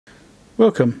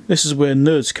Welcome, this is where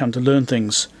nerds come to learn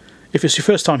things. If it's your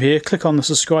first time here, click on the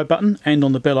subscribe button and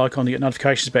on the bell icon to get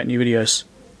notifications about new videos.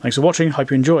 Thanks for watching, hope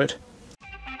you enjoy it.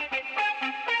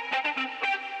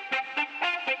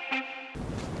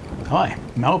 Hi,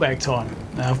 mailbag time.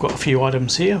 Now I've got a few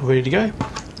items here ready to go.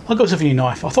 I've got a new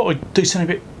knife. I thought I'd do something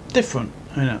a bit different.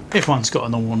 You know, everyone's got a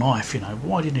normal knife, you know,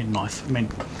 why do you need a knife? I mean,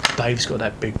 Dave's got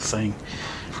that big thing.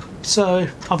 So,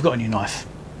 I've got a new knife.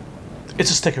 It's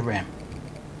a stick of RAM.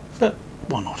 But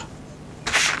why not?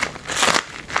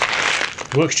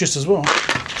 Works just as well.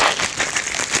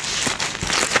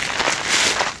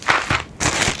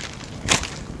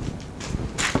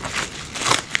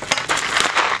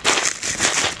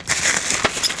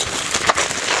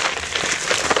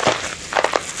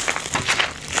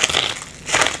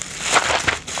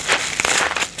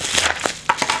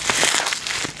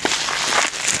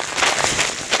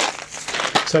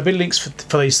 So there'll be links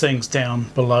for these things down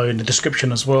below in the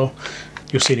description as well.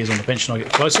 You'll see these on the bench when I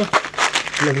get closer.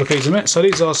 Have a look at these in a minute. So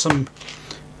these are some,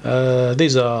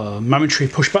 these are momentary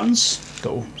push buttons.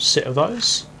 Got a little set of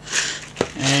those,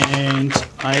 and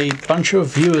a bunch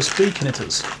of USB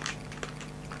connectors.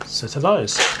 Set of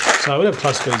those. So we'll have a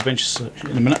closer look at these benches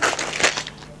in a minute. I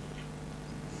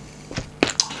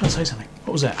was going to say something.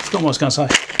 What was that? I forgot what I was going to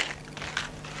say.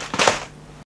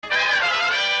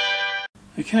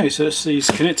 Okay, so that's these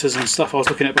connectors and stuff I was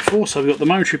looking at before. So we've got the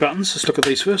momentary buttons. Let's look at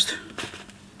these first.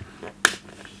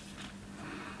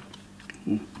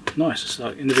 Ooh, nice, it's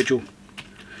like individual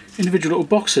little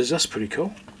boxes. That's pretty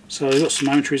cool. So we've got some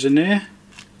momentaries in there.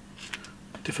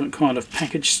 Different kind of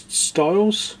package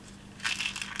styles.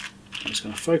 I'm just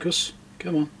going to focus.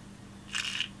 Come on.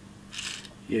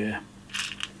 Yeah.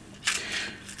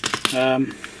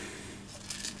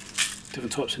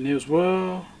 Different types in there as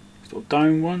well. Little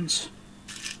dome ones.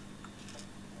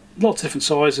 Lots of different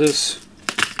sizes,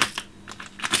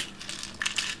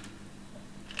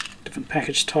 different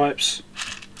package types,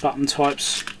 button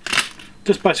types,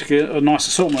 just basically a nice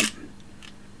assortment.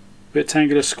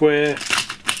 Rectangular, square.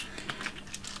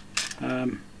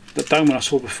 The dome one I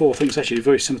saw before, I think it's actually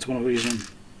very similar to one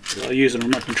I use on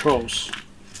remote controls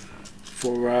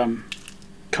for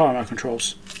car remote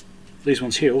controls. These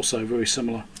ones here also very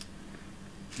similar,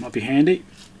 might be handy.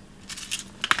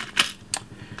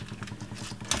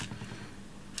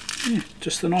 Yeah,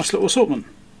 just a nice little assortment.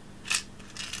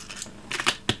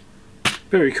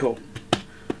 Very cool.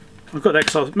 I've got that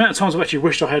because the amount of times I've actually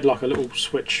wished I had like a little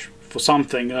switch for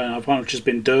something, and I've one which has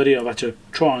been dirty. I've had to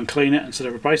try and clean it instead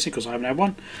of replace it because I haven't had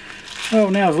one. Well,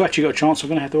 now I've actually got a chance. I'm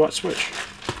going to have the right switch.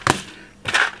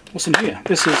 What's in here?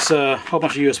 This is a whole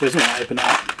bunch of USBs. I'm not going to open it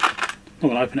up. I'm not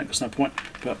going to open it because there's no point.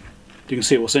 But you can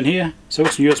see what's in here. So we've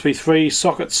got some USB 3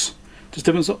 sockets. Just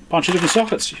a bunch of different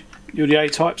sockets.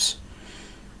 UDA types.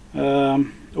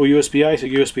 Or USB 8 or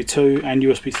USB 2 and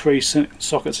USB 3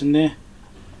 sockets in there.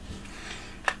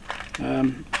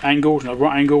 Angled, no,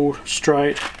 right angled,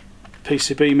 straight,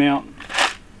 PCB mount,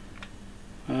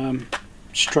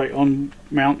 straight on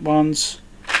mount ones.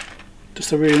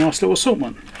 Just a really nice little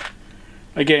assortment.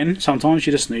 Again, sometimes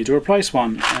you just need to replace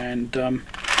one, and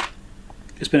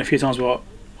there's been a few times where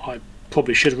I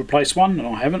probably should have replaced one and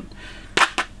I haven't.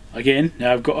 Again,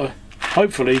 now I've got a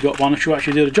hopefully got one that will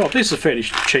actually do the job. This is fairly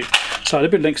cheap, so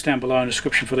there'll be links down below in the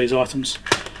description for these items.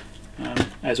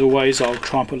 As always, I'll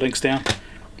try and put links down.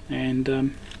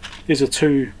 And these are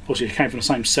two, obviously they came from the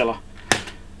same seller,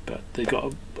 but they've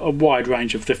got a wide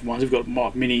range of different ones. They've got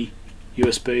mini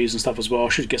USBs and stuff as well. I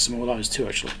should get some more of those too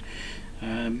actually.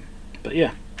 But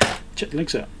yeah, check the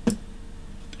links out.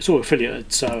 It's all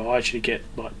affiliated, so I actually get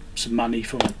like some money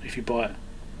from it if you buy it.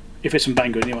 If it's from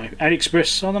Bangor anyway.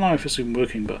 AliExpress, I don't know if it's even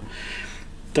working, but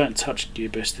don't touch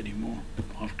Gearbest anymore.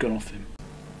 I've gone off them.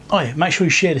 Oh yeah, make sure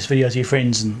you share this video to your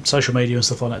friends and social media and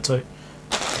stuff like that too.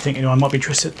 If you think anyone might be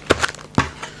interested.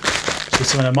 See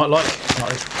something they might like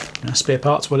you know, spare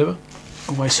parts, whatever.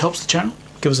 Always helps the channel.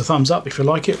 Give us a thumbs up if you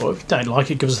like it, or if you don't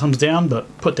like it, give us a thumbs down, but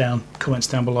put down comments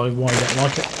down below why you don't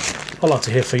like it. I like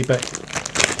to hear feedback.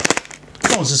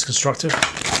 As long as it's constructive.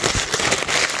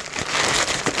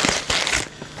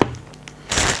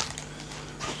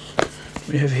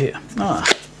 We have here.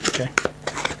 Okay.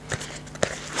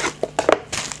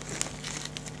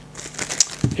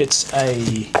 It's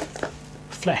a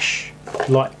flash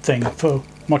light thing for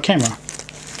my camera.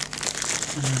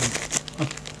 I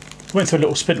went through a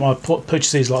little spin when I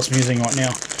purchased these lights I'm using right now.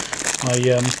 I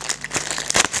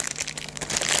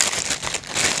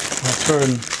threw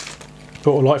and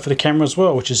bought a light for the camera as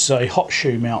well, which is a hot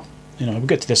shoe mount. You know, we'll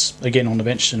get to this again on the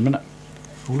bench in a minute.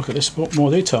 We'll look at this in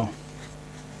more detail.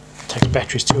 Takes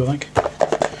batteries too, I think.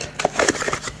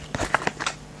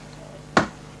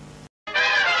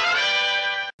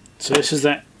 So this is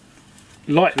that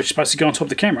light which is supposed to go on top of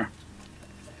the camera.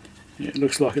 It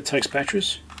looks like it takes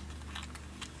batteries.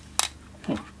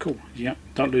 Oh, cool. Yeah,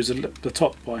 don't lose the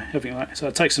top by having it like that. So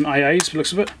it takes some AAs for the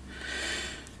looks of it.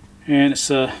 And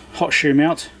it's a hot shoe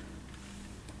mount.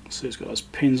 So it's got those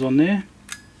pins on there.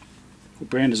 What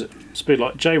brand is it? It's a bit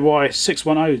like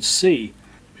JY610C.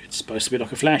 It's supposed to be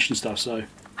like a flash and stuff, so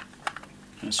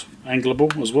it's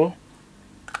angleable as well.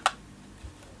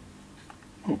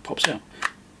 Oh, it pops out.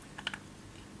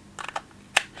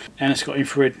 And it's got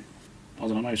infrared, I don't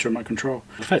know, maybe it's remote control.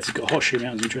 The fact it's got a hot shoe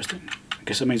mount is interesting. I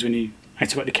guess that means when you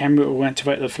activate the camera it will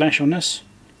activate the flash on this.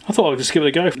 I thought I'd just give it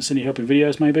a go and send you helping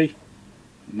videos maybe.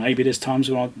 Maybe there's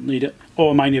times when I need it, or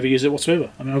I may never use it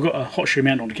whatsoever. I mean, I've got a hot shoe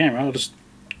mount on the camera, I just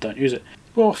don't use it.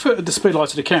 Well, I fitted the speed light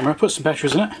to the camera, put some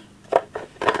batteries in it.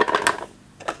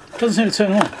 Doesn't seem to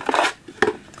turn on.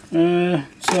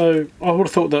 So I would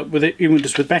have thought that with it, even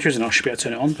just with batteries in, I should be able to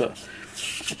turn it on, but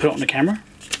I put it on the camera,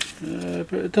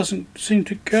 but it doesn't seem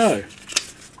to go.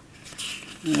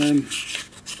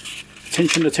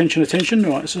 Attention, attention, attention.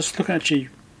 Right, let's just look at actually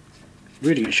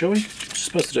reading it, shall we? What's it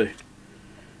supposed to do?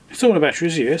 Install the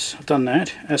batteries, yes, I've done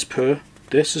that, as per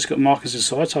this. It's got markers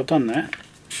inside, so I've done that.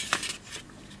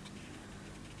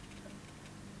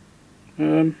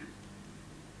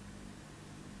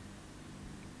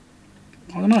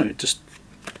 I don't know, it just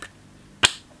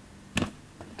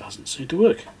doesn't seem to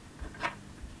work.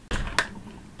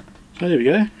 So there we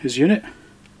go, here's the unit.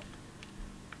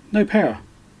 No power.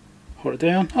 Hold it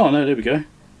down. Oh no, there we go. I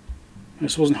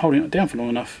just wasn't holding it down for long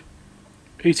enough.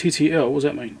 ETTL, what does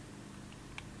that mean?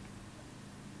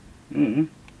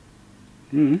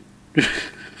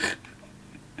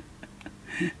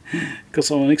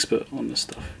 Because I'm an expert on this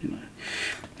stuff, you know.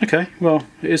 Okay, well,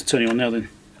 it is turning on now then.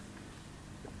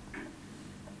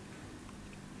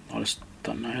 I just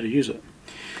don't know how to use it.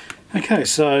 Okay,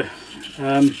 so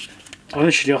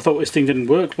initially I thought this thing didn't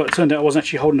work, but it turned out I wasn't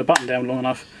actually holding the button down long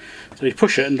enough. So you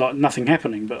push it and like nothing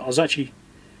happening, but I was actually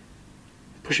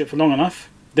push it for long enough,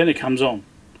 then it comes on.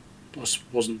 I just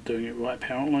wasn't doing it right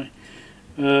apparently.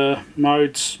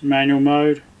 Modes, manual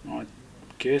mode, I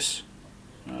guess.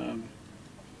 So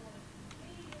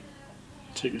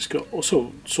it's got all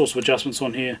sorts of adjustments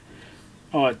on here.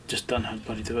 I just don't know how to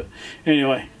bloody do it.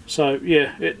 Anyway, so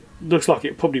yeah, it looks like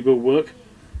it probably will work.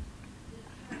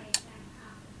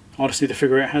 I just need to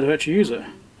figure out how to actually use it.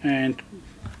 And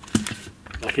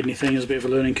like anything, there's a bit of a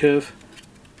learning curve.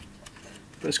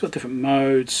 But it's got different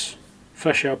modes,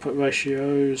 flash output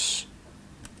ratios,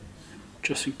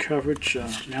 adjusting coverage,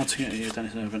 mounting it here,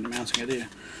 don't know if I'm mounting it here.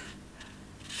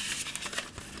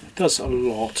 It does a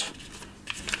lot.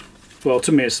 Well,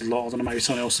 to me it's a lot. I don't know, maybe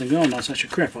someone else thinks, oh no, it's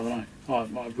actually crap, I don't know. I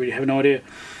really have no idea.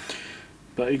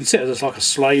 But you can set it as like a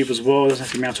slave as well, it doesn't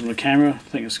have to be mounted on the camera. I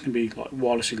think it's going to be like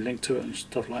wirelessly linked to it and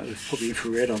stuff like that. Probably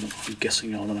infrared, I'm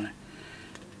guessing, I don't know.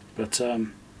 But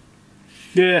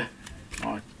yeah,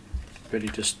 I really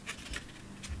just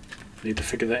need to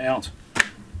figure that out.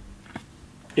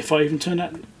 If I even turn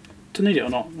out to need it or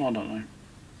not, I don't know.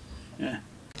 Yeah.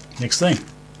 Next thing,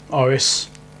 OS.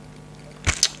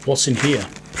 What's in here?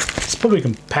 It's probably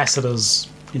capacitors.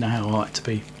 You know how I like to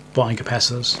be buying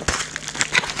capacitors.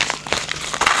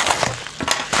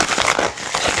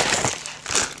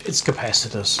 It's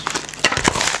capacitors.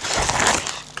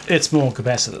 It's more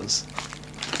capacitors.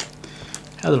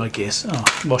 How did I guess? Oh,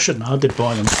 well, I shouldn't. I did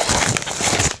buy them.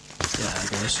 Yeah, there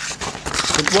goes.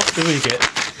 But what did we get?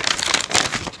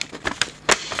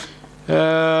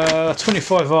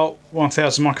 25 volt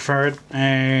 1000 microfarad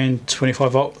and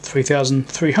 25 volt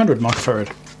 3300 microfarad.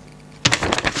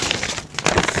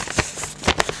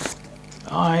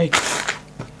 I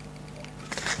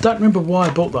don't remember why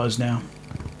I bought those now.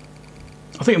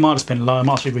 I think it might have been low, it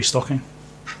might be restocking.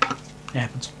 It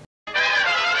happens.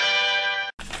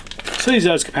 So these are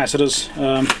those capacitors.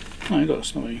 I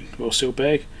got a little seal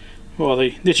bag. What are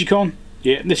they? Nichicon?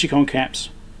 Yeah, Nichicon caps.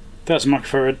 1000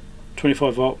 microfarad,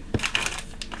 25 volt.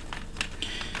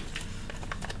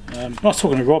 I was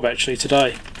talking to Rob actually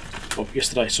today, or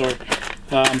yesterday, sorry.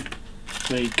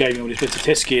 He gave me all these bits of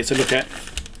test gear to look at.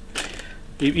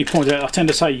 He pointed out I tend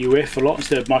to say UF a lot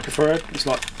instead of microfarad. It's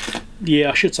like,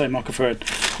 yeah, I should say microfarad.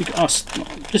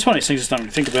 It's one of these things, I just don't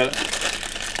really think about it.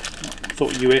 I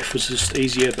thought UF was just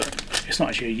easier, but it's not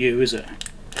actually a U, is it?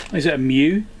 Is it a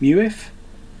mu? MUF?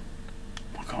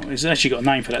 I can't. It's actually got a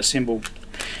name for that symbol.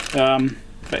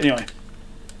 But anyway,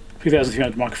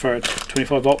 2300 microfarad,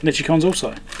 25 volt. Nichicons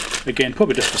also. Again,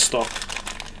 probably just for stock.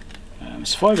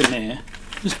 There's 5 in there.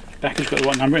 This package got the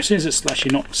right number. It says it's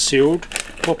actually not sealed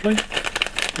properly. I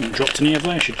haven't dropped any of that.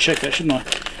 I should check that, shouldn't I?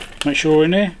 Make sure we're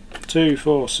in there. 2,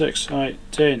 4, 6, 8,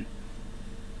 10.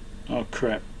 Oh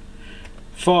crap.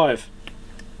 5,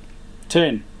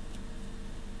 10,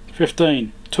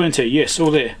 15, 20, yes, all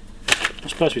there.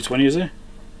 It's supposed to be 20, is there?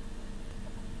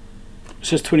 It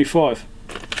says 25.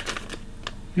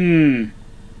 I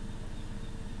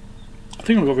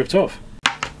think I got ripped off.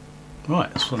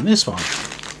 Right, that's on this one.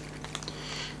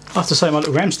 I have to say my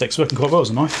little ram stick's working quite well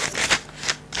as a knife.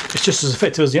 It's just as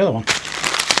effective as the other one.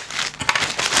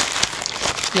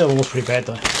 The other one was pretty bad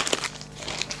though.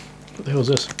 What the hell is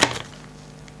this?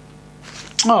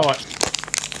 Oh right.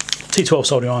 T12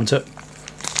 soldering iron tip.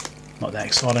 Not that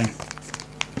exciting.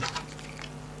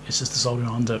 It's just the soldering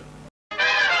iron tip.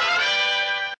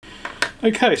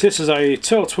 Okay, so this is a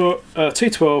T12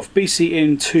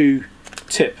 BCN2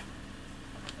 tip.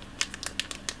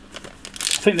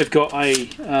 I think they've got a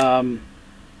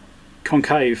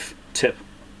concave tip.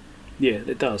 Yeah,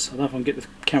 it does. I don't know if I can get the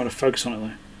camera to focus on it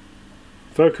though.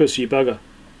 Focus, you bugger.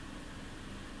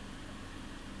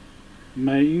 You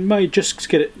may just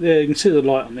get it there. You can see the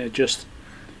light on there. Just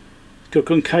it's got a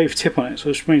concave tip on it, so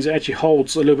which means it actually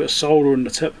holds a little bit of solder in the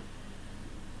tip.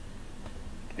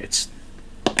 It's,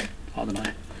 I don't know.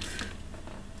 I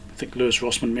think Lewis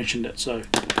Rossman mentioned it, so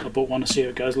I bought one to see how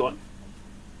it goes like.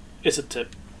 It's a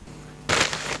tip.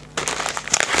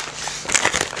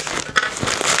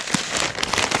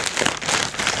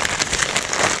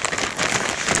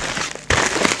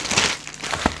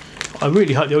 I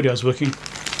really hope the audio is working.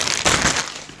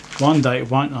 One day it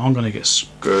won't, and I'm going to get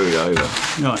screwed over.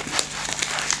 Right.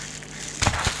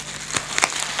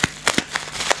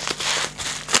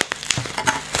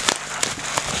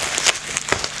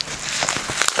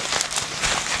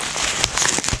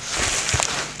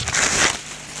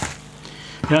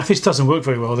 You know, if this doesn't work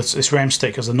very well, this RAM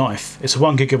stick as a knife, it's a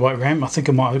 1 GB RAM. I think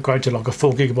I might upgrade to like a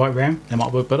 4 GB RAM. That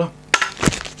might work better.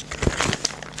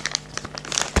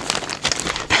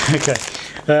 Okay,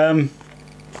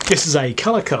 this is a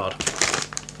colour card.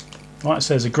 Right,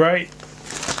 so there's a grey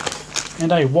and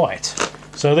a white.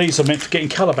 So these are meant for getting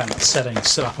colour balance settings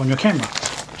set up on your camera,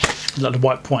 like the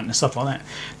white point and stuff like that.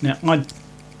 Now, I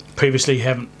previously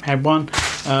haven't had one,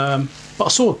 but I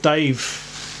saw Dave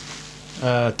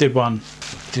did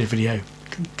a video a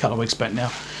couple of weeks back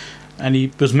now, and he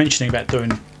was mentioning about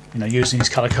doing, using these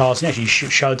colour cards. And actually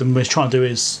showed them what he's trying to do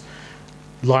is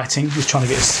lighting. He's trying to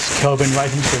get his Kelvin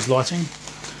rating for his lighting,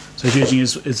 so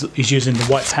he's using the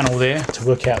white panel there to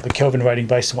work out the Kelvin rating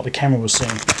based on what the camera was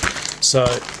seeing. So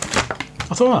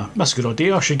I thought, oh, that's a good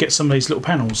idea. I should get some of these little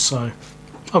panels. So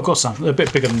I've got some. They're a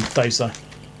bit bigger than Dave's though.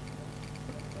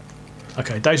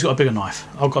 Okay, Dave's got a bigger knife.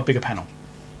 I've got a bigger panel.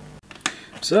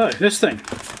 So this thing.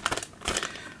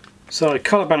 So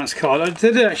colour balance card. I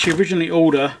did actually originally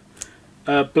order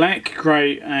black,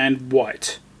 grey, and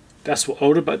white. That's what I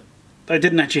ordered, but they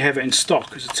didn't actually have it in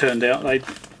stock, as it turned out. They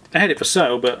had it for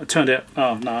sale, but it turned out,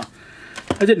 oh no,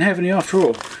 they didn't have any after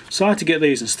all. So I had to get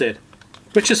these instead,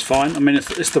 which is fine. I mean,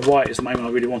 it's the white is the main one I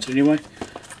really wanted anyway.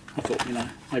 I thought,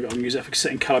 maybe I can use that for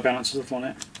setting colour balance and stuff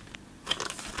like that.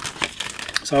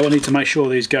 So I need to make sure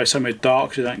these go somewhere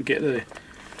dark so I don't get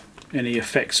any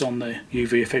effects on the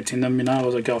UV affecting them,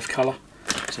 as I go off colour.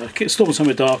 So store them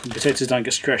somewhere dark and protectors don't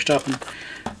get scratched up. And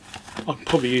I can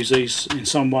probably use these in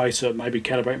some way to maybe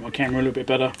calibrate my camera a little bit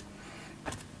better.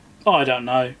 I don't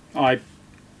know. I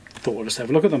thought I'd just have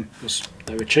a look at them because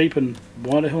they were cheap, and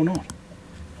why the hell not?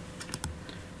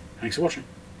 Thanks for watching.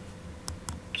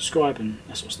 Subscribe and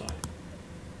that sort of stuff.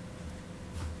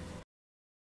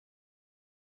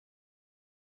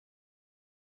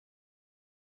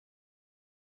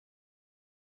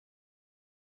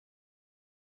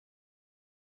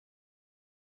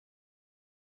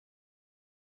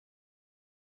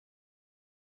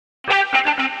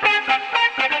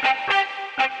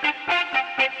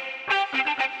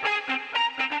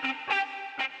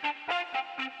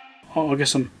 Oh, I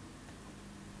guess I'm...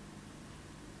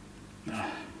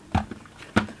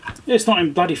 It's not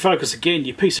in bloody focus again,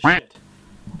 you piece of shit.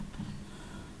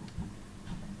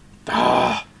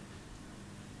 Ah.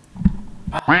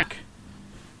 Fuck.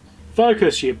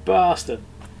 Focus, you bastard.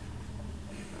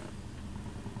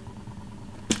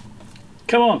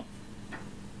 Come on.